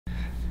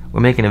We're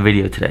making a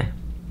video today.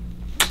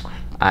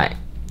 Alright,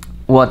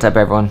 what's up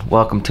everyone?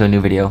 Welcome to a new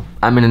video.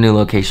 I'm in a new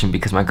location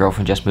because my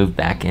girlfriend just moved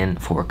back in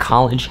for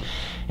college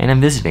and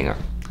I'm visiting her.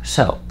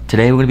 So,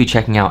 today we're going to be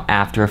checking out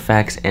After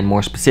Effects and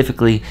more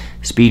specifically,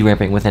 speed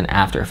ramping within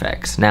After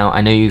Effects. Now,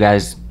 I know you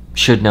guys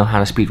should know how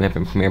to speed ramp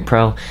in Premiere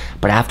Pro,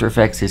 but After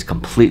Effects is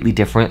completely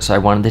different, so I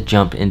wanted to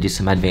jump into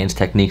some advanced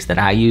techniques that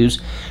I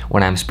use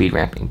when I'm speed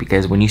ramping,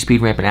 because when you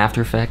speed ramp in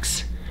After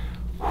Effects,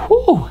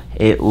 whew,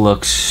 it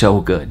looks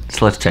so good.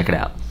 So let's check it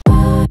out.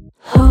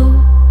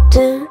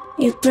 Holding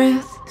your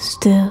breath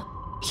still,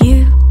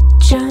 you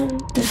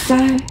jump the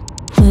fire.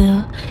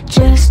 We'll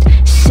just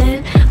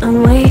sit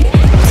and wait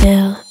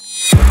till you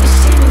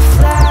see me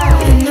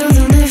fly. You know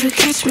they'll never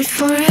catch me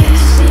for it.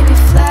 See me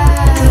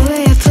fly, the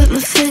way I put my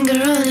finger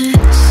on it.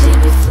 See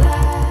me fly.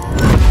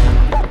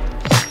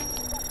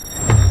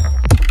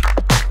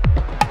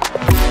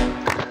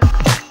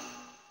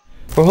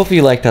 Well, hopefully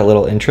you liked that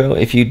little intro.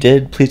 If you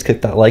did, please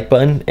click that like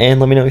button and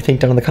let me know what you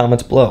think down in the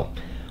comments below.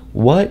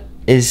 What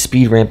is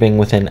speed ramping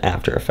within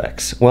After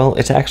Effects? Well,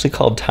 it's actually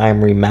called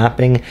time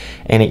remapping,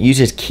 and it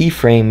uses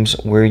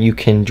keyframes where you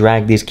can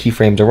drag these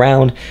keyframes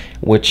around,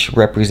 which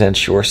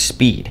represents your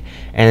speed.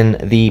 And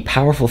the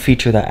powerful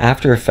feature that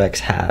After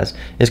Effects has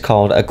is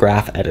called a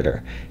graph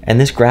editor. And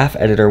this graph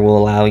editor will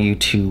allow you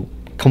to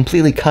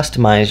completely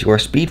customize your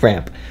speed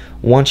ramp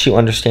once you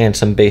understand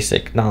some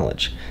basic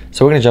knowledge.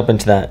 So we're going to jump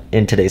into that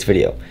in today's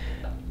video.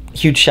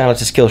 Huge shout out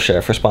to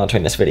Skillshare for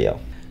sponsoring this video.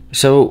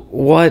 So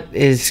what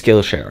is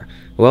Skillshare?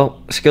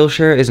 Well,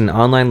 Skillshare is an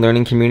online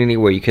learning community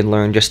where you can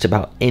learn just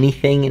about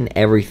anything and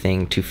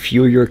everything to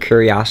fuel your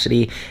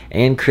curiosity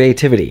and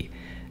creativity.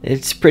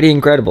 It's pretty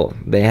incredible.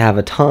 They have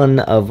a ton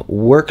of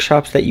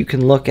workshops that you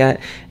can look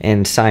at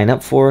and sign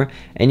up for,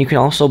 and you can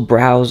also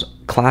browse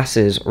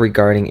classes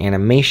regarding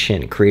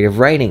animation, creative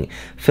writing,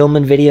 film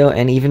and video,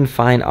 and even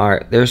fine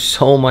art. There's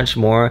so much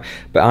more,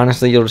 but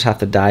honestly, you'll just have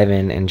to dive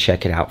in and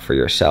check it out for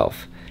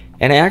yourself.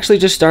 And I actually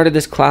just started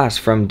this class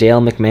from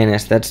Dale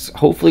McManus that's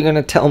hopefully going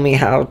to tell me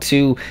how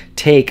to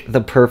take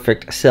the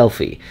perfect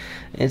selfie.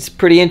 It's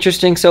pretty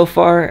interesting so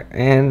far,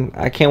 and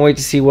I can't wait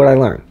to see what I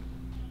learn.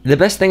 The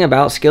best thing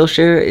about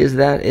Skillshare is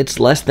that it's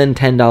less than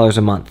 $10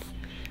 a month.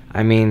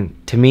 I mean,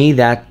 to me,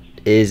 that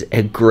is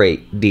a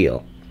great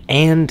deal.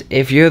 And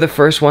if you're the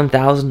first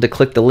 1,000 to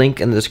click the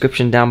link in the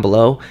description down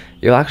below,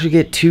 you'll actually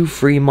get 2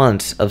 free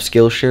months of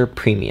Skillshare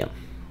Premium.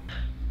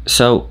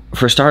 So,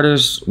 for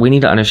starters, we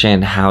need to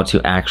understand how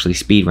to actually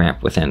speed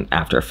ramp within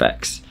After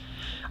Effects.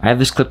 I have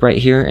this clip right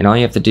here, and all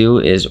you have to do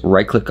is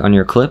right-click on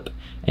your clip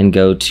and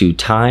go to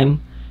Time,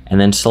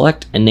 and then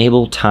select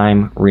Enable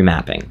Time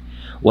Remapping.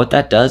 What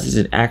that does is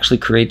it actually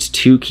creates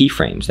 2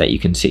 keyframes that you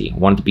can see,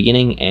 one at the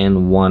beginning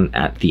and one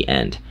at the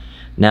end.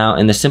 Now,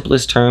 in the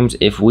simplest terms,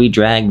 if we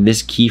drag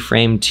this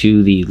keyframe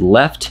to the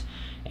left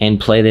and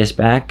play this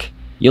back,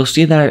 you'll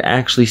see that it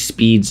actually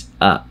speeds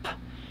up.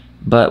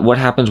 But what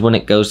happens when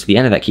it goes to the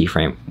end of that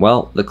keyframe?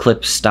 Well, the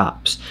clip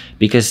stops,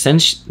 because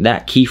since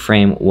that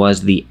keyframe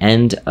was the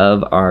end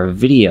of our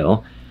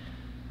video,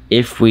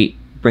 if we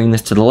bring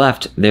this to the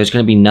left, there's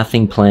going to be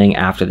nothing playing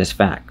after this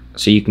fact.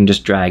 So you can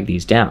just drag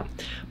these down.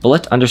 But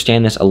let's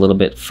understand this a little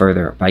bit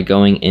further by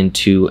going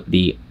into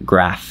the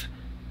graph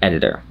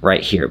editor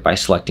right here by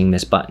selecting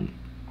this button.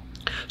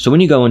 So when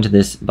you go into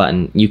this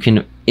button, you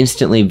can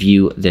instantly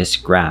view this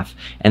graph,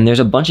 and there's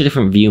a bunch of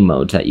different view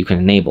modes that you can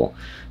enable.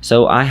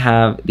 So I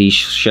have the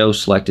show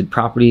selected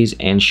properties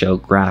and show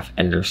graph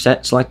editor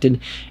set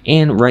selected,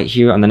 and right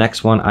here on the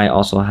next one I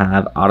also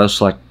have auto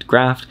select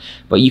graph,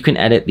 but you can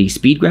edit the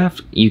speed graph,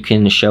 you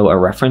can show a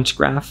reference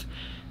graph,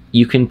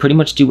 you can pretty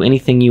much do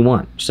anything you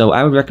want. So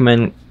I would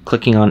recommend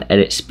clicking on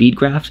edit speed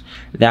graph,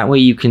 that way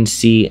you can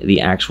see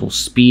the actual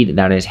speed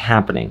that is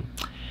happening.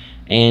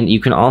 And you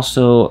can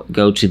also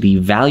go to the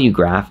value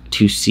graph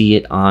to see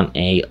it on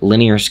a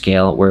linear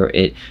scale where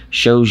it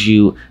shows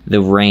you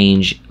the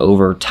range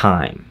over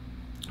time.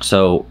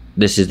 So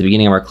this is the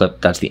beginning of our clip,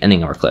 that's the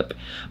ending of our clip.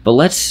 But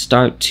let's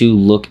start to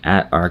look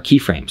at our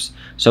keyframes.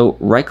 So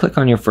right click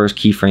on your first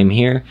keyframe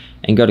here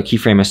and go to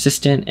Keyframe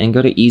Assistant and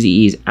go to Easy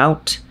Ease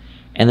Out.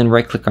 And then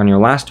right click on your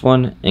last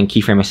one and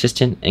Keyframe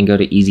Assistant and go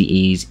to Easy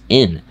Ease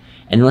In.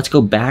 And let's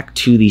go back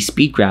to the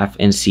speed graph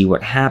and see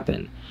what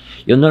happened.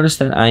 You'll notice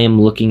that I am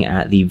looking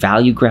at the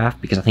value graph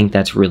because I think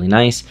that's really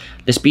nice.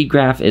 The speed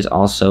graph is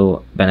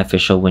also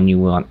beneficial when you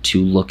want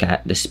to look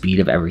at the speed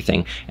of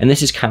everything. And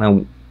this is kind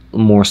of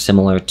more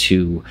similar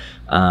to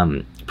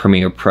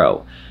Premiere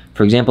Pro.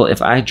 For example,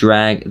 if I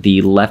drag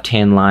the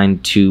left-hand line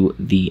to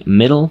the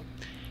middle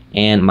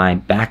and my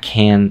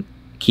backhand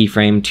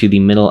keyframe to the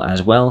middle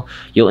as well,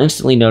 you'll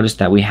instantly notice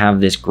that we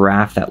have this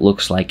graph that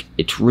looks like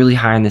it's really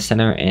high in the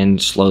center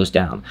and slows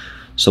down.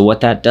 So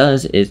what that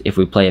does is if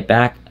we play it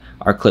back,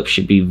 our clip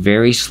should be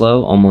very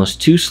slow,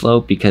 almost too slow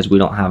because we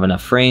don't have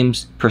enough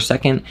frames per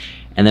second,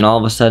 and then all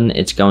of a sudden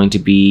it's going to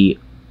be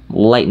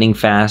lightning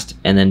fast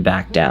and then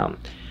back down.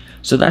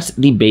 So that's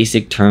the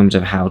basic terms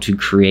of how to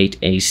create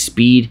a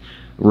speed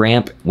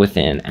ramp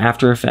within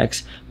After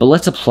Effects, but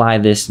let's apply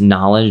this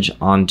knowledge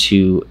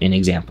onto an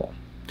example.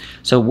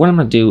 So what I'm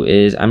going to do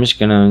is I'm just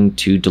going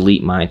to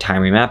delete my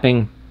time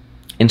remapping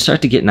and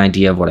start to get an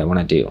idea of what I want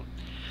to do.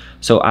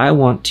 So I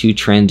want to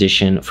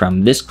transition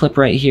from this clip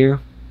right here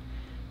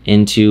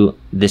into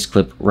this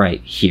clip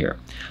right here.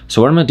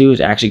 So what I'm going to do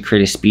is actually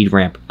create a speed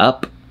ramp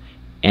up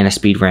and a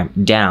speed ramp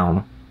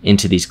down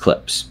into these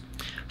clips.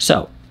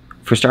 So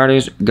for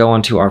starters, go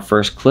onto our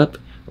first clip,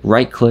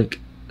 right click,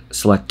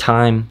 select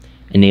time,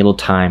 enable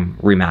time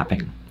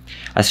remapping.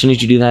 As soon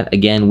as you do that,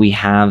 again, we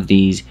have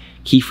these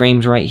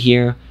keyframes right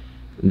here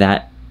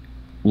that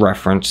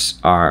reference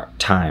our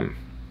time.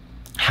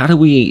 How do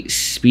we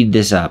speed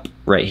this up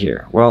right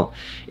here? Well,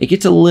 it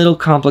gets a little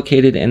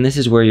complicated, and this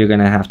is where you're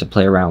gonna have to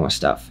play around with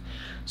stuff.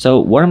 So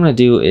what I'm gonna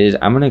do is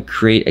I'm gonna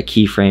create a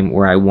keyframe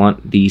where I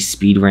want the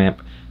speed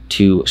ramp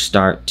to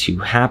start to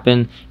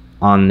happen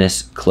on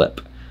this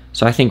clip.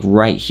 So I think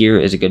right here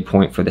is a good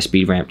point for the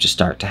speed ramp to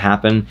start to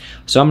happen.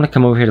 So I'm gonna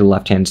come over here to the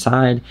left-hand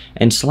side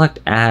and select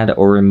add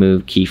or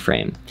remove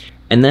keyframe.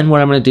 And then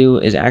what I'm gonna do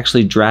is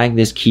actually drag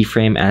this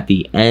keyframe at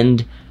the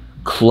end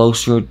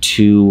closer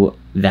to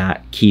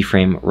that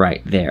keyframe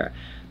right there.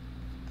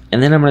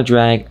 And then I'm gonna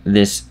drag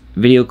this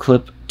video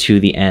clip to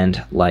the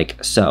end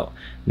like so.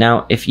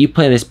 Now, if you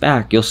play this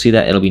back, you'll see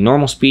that it'll be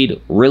normal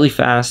speed, really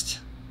fast,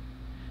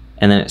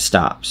 and then it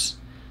stops.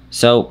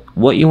 So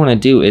what you wanna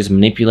do is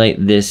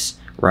manipulate this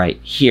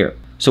right here.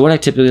 So what I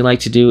typically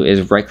like to do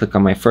is right click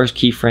on my first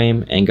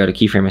keyframe and go to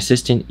keyframe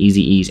assistant,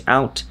 easy ease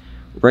out,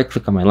 right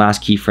click on my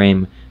last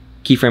keyframe,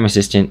 keyframe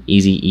assistant,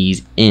 easy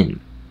ease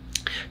in.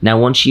 Now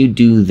once you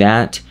do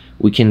that,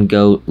 we can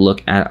go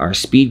look at our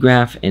speed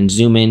graph and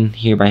zoom in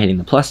here by hitting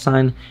the plus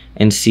sign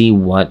and see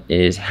what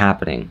is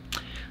happening.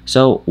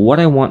 So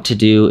what I want to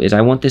do is I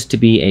want this to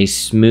be a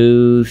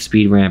smooth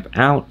speed ramp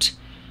out,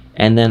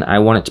 and then I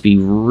want it to be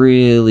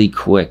really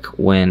quick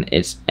when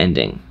it's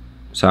ending.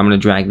 So I'm going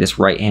to drag this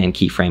right hand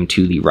keyframe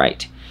to the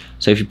right.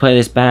 So if you play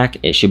this back,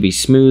 it should be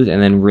smooth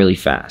and then really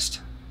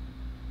fast.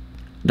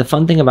 The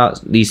fun thing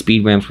about these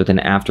speed ramps within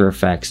After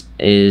Effects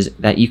is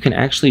that you can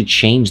actually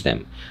change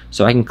them.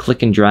 So I can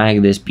click and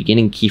drag this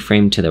beginning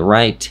keyframe to the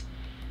right,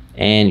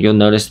 and you'll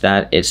notice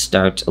that it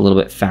starts a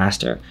little bit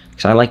faster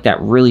because I like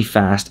that really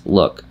fast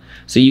look.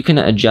 So you can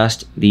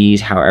adjust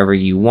these however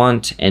you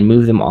want and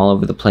move them all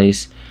over the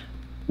place.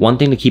 One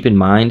thing to keep in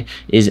mind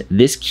is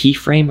this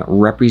keyframe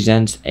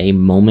represents a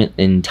moment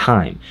in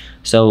time.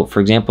 So for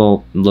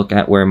example, look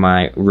at where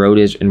my road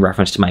is in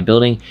reference to my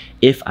building.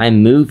 If I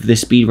move the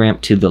speed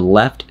ramp to the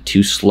left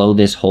to slow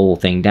this whole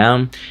thing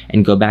down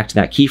and go back to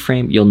that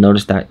keyframe, you'll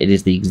notice that it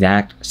is the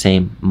exact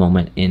same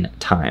moment in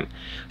time.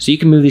 So you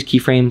can move these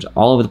keyframes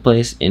all over the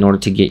place in order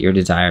to get your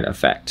desired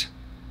effect.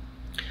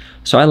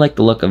 So I like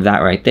the look of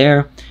that right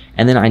there.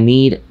 And then I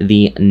need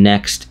the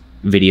next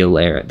video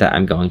layer that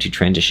I'm going to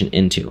transition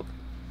into.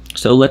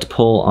 So let's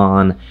pull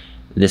on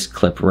this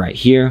clip right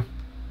here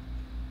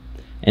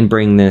and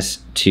bring this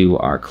to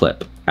our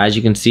clip. As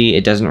you can see,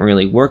 it doesn't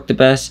really work the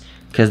best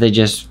because they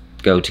just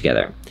go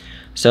together.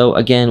 So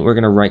again, we're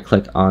gonna right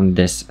click on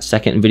this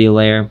second video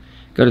layer,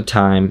 go to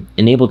time,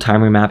 enable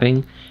time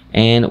remapping,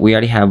 and we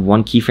already have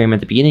one keyframe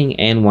at the beginning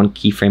and one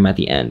keyframe at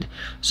the end.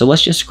 So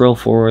let's just scroll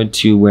forward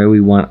to where we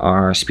want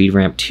our speed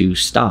ramp to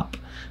stop.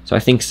 So I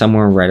think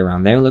somewhere right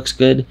around there looks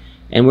good.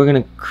 And we're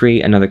gonna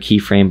create another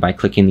keyframe by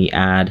clicking the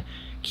add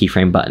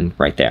keyframe button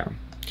right there.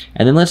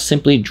 And then let's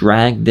simply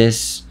drag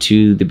this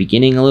to the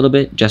beginning a little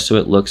bit just so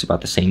it looks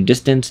about the same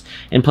distance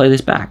and play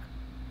this back.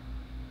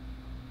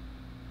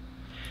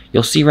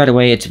 You'll see right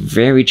away it's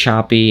very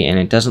choppy and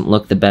it doesn't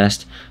look the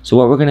best. So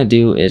what we're gonna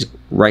do is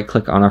right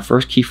click on our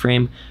first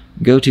keyframe,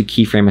 go to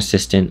keyframe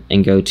assistant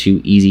and go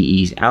to easy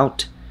ease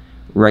out,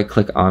 right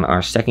click on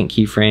our second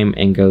keyframe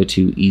and go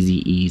to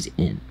easy ease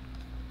in.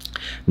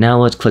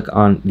 Now let's click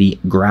on the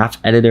graph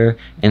editor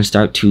and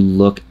start to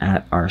look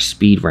at our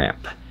speed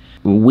ramp.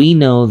 We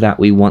know that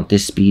we want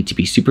this speed to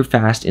be super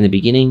fast in the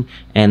beginning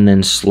and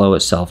then slow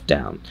itself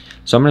down.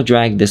 So I'm going to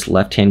drag this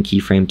left-hand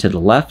keyframe to the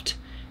left,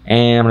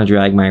 and I'm going to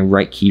drag my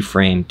right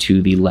keyframe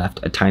to the left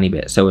a tiny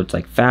bit. So it's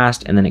like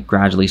fast and then it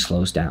gradually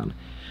slows down.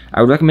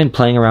 I would recommend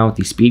playing around with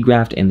the speed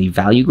graph and the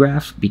value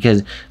graph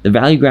because the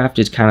value graph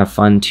is kind of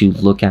fun to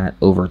look at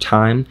over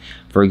time.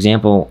 For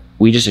example,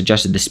 we just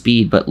adjusted the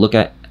speed, but look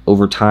at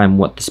over time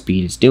what the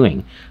speed is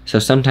doing. So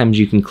sometimes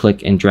you can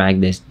click and drag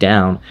this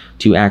down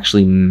to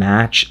actually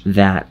match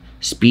that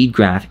speed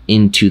graph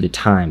into the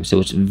time. So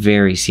it's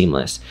very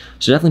seamless.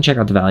 So definitely check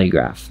out the value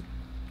graph.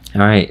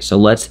 All right, so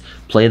let's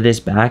play this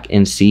back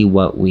and see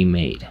what we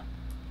made.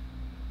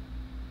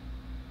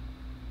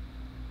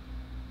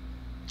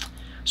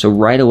 So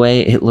right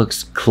away, it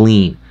looks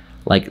clean.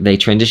 Like they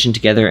transition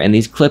together and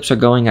these clips are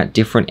going at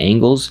different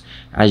angles.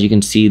 As you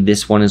can see,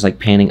 this one is like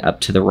panning up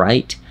to the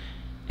right.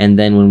 And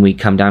then when we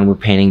come down, we're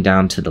panning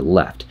down to the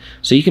left.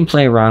 So you can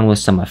play around with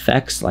some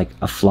effects like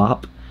a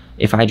flop.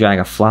 If I drag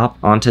a flop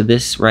onto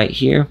this right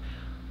here,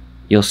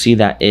 you'll see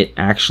that it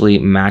actually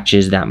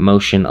matches that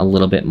motion a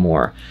little bit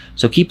more.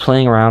 So keep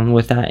playing around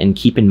with that and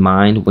keep in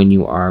mind when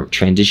you are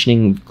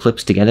transitioning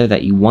clips together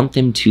that you want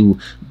them to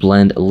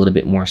blend a little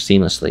bit more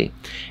seamlessly.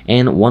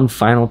 And one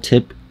final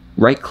tip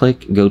right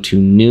click, go to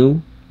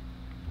New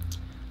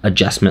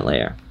Adjustment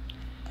Layer,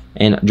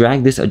 and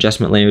drag this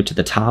adjustment layer to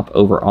the top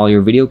over all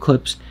your video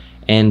clips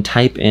and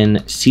type in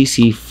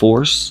CC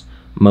Force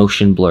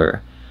Motion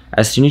Blur.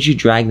 As soon as you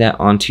drag that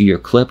onto your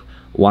clip,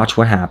 watch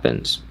what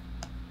happens.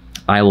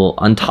 I will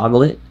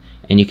untoggle it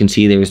and you can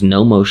see there's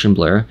no motion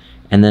blur,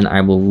 and then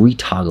I will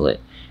retoggle it,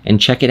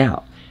 and check it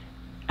out.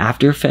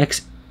 After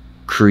Effects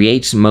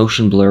creates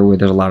motion blur where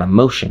there's a lot of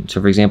motion. So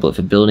for example, if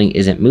a building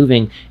isn't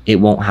moving, it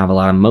won't have a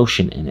lot of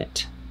motion in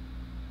it.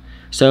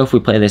 So if we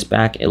play this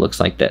back, it looks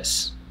like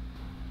this.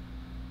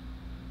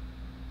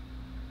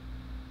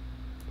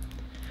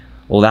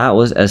 Well, that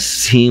was a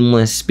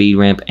seamless speed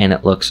ramp and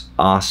it looks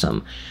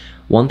awesome.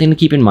 One thing to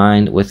keep in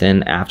mind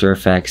within After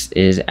Effects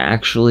is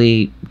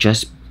actually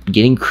just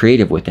getting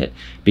creative with it.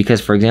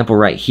 Because for example,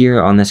 right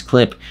here on this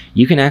clip,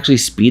 you can actually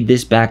speed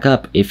this back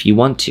up if you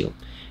want to.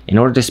 In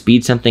order to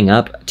speed something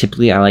up,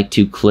 typically I like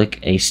to click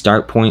a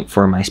start point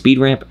for my speed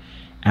ramp,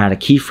 add a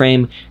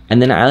keyframe,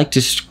 and then I like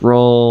to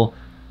scroll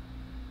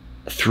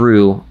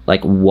through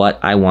like what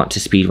I want to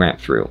speed ramp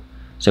through.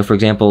 So for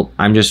example,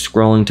 I'm just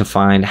scrolling to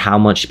find how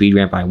much speed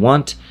ramp I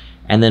want,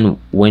 and then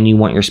when you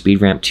want your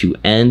speed ramp to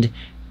end,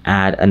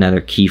 add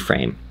another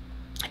keyframe.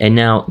 And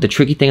now the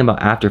tricky thing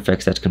about After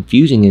Effects that's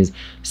confusing is,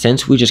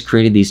 since we just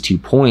created these 2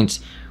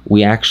 points,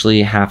 we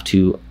actually have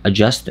to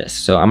adjust this.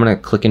 So I'm gonna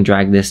click and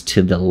drag this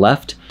to the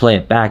left, play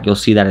it back, you'll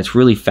see that it's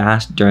really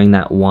fast during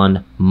that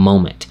one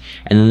moment.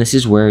 And then this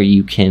is where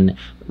you can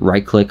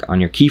right click on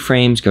your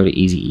keyframes, go to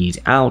Easy Ease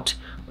Out,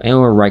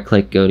 or right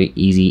click, go to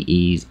Easy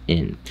Ease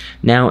In.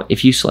 Now,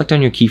 if you select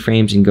on your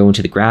keyframes and go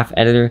into the graph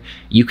editor,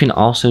 you can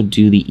also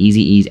do the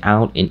Easy Ease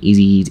Out and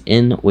Easy Ease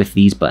In with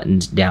these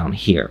buttons down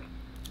here.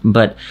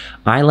 But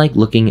I like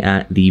looking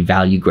at the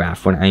value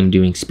graph when I'm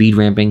doing speed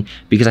ramping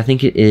because I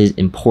think it is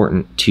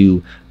important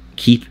to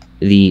keep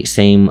the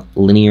same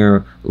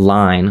linear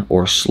line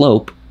or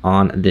slope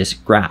on this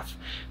graph.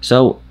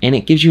 So, and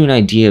it gives you an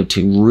idea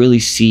to really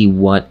see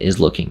what is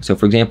looking. So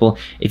for example,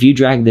 if you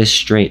drag this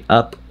straight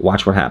up,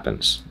 watch what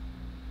happens.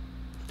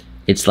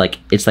 It's like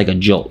a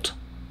jolt,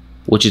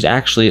 which is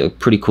actually a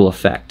pretty cool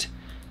effect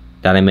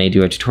that I may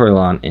do a tutorial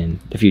on in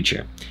the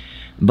future.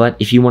 But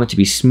if you want it to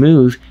be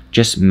smooth,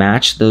 just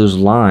match those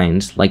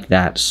lines like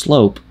that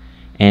slope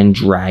and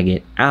drag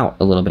it out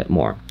a little bit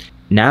more.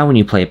 Now when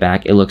you play it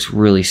back, it looks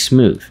really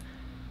smooth.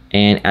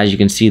 And as you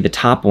can see, the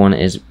top one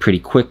is pretty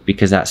quick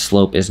because that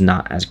slope is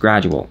not as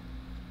gradual.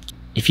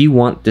 If you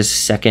want this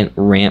second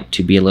ramp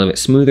to be a little bit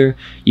smoother,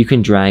 you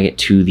can drag it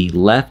to the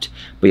left,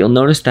 but you'll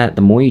notice that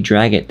the more you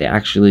drag it, the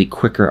actually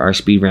quicker our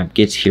speed ramp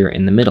gets here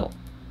in the middle.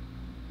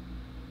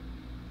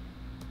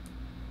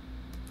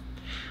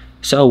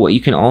 So what you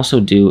can also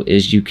do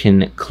is you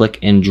can click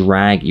and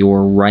drag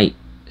your right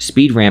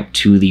speed ramp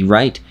to the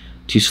right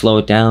to slow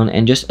it down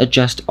and just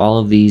adjust all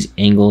of these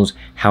angles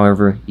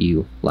however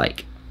you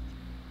like.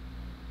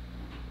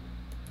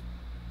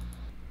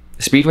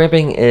 Speed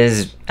ramping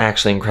is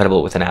actually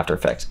incredible within After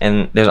Effects,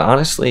 and there's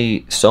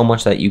honestly so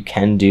much that you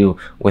can do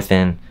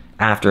within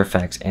After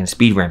Effects and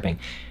speed ramping.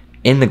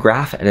 In the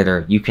graph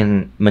editor, you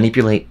can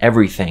manipulate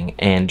everything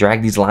and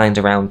drag these lines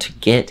around to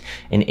get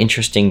an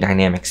interesting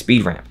dynamic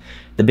speed ramp.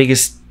 The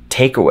biggest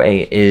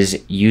takeaway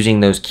is using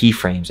those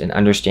keyframes and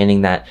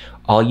understanding that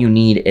all you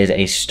need is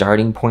a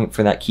starting point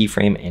for that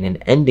keyframe and an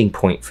ending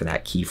point for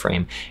that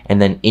keyframe,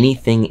 and then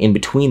anything in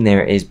between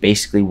there is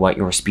basically what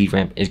your speed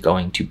ramp is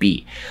going to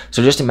be.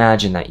 So just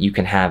imagine that you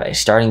can have a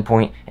starting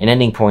point, an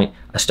ending point,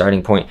 a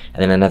starting point,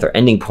 and then another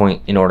ending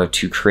point in order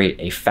to create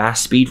a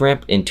fast speed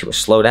ramp into a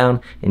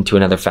slowdown into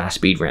another fast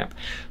speed ramp.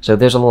 So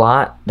there's a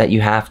lot that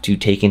you have to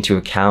take into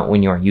account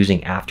when you are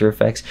using After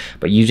Effects,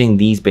 but using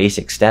these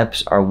basic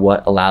steps are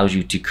what allows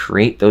you to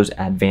create those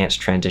advanced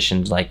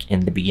transitions like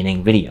in the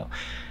beginning video.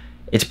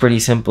 It's pretty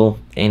simple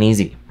and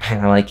easy,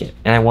 and I like it.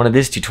 And I wanted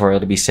this tutorial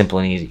to be simple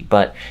and easy,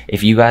 but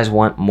if you guys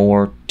want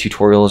more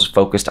tutorials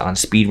focused on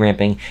speed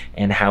ramping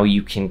and how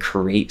you can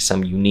create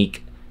some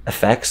unique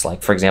effects,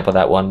 like for example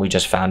that one we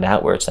just found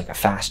out where it's like a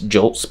fast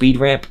jolt speed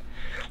ramp,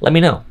 let me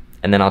know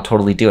and then I'll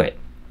totally do it.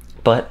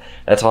 But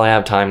that's all I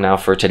have time now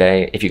for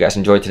today. If you guys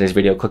enjoyed today's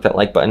video, click that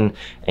like button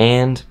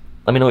and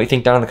let me know what you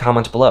think down in the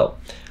comments below.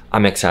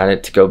 I'm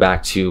excited to go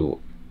back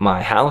to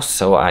my house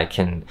so I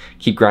can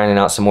keep grinding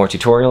out some more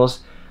tutorials,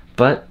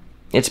 but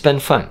it's been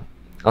fun.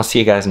 I'll see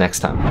you guys next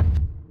time.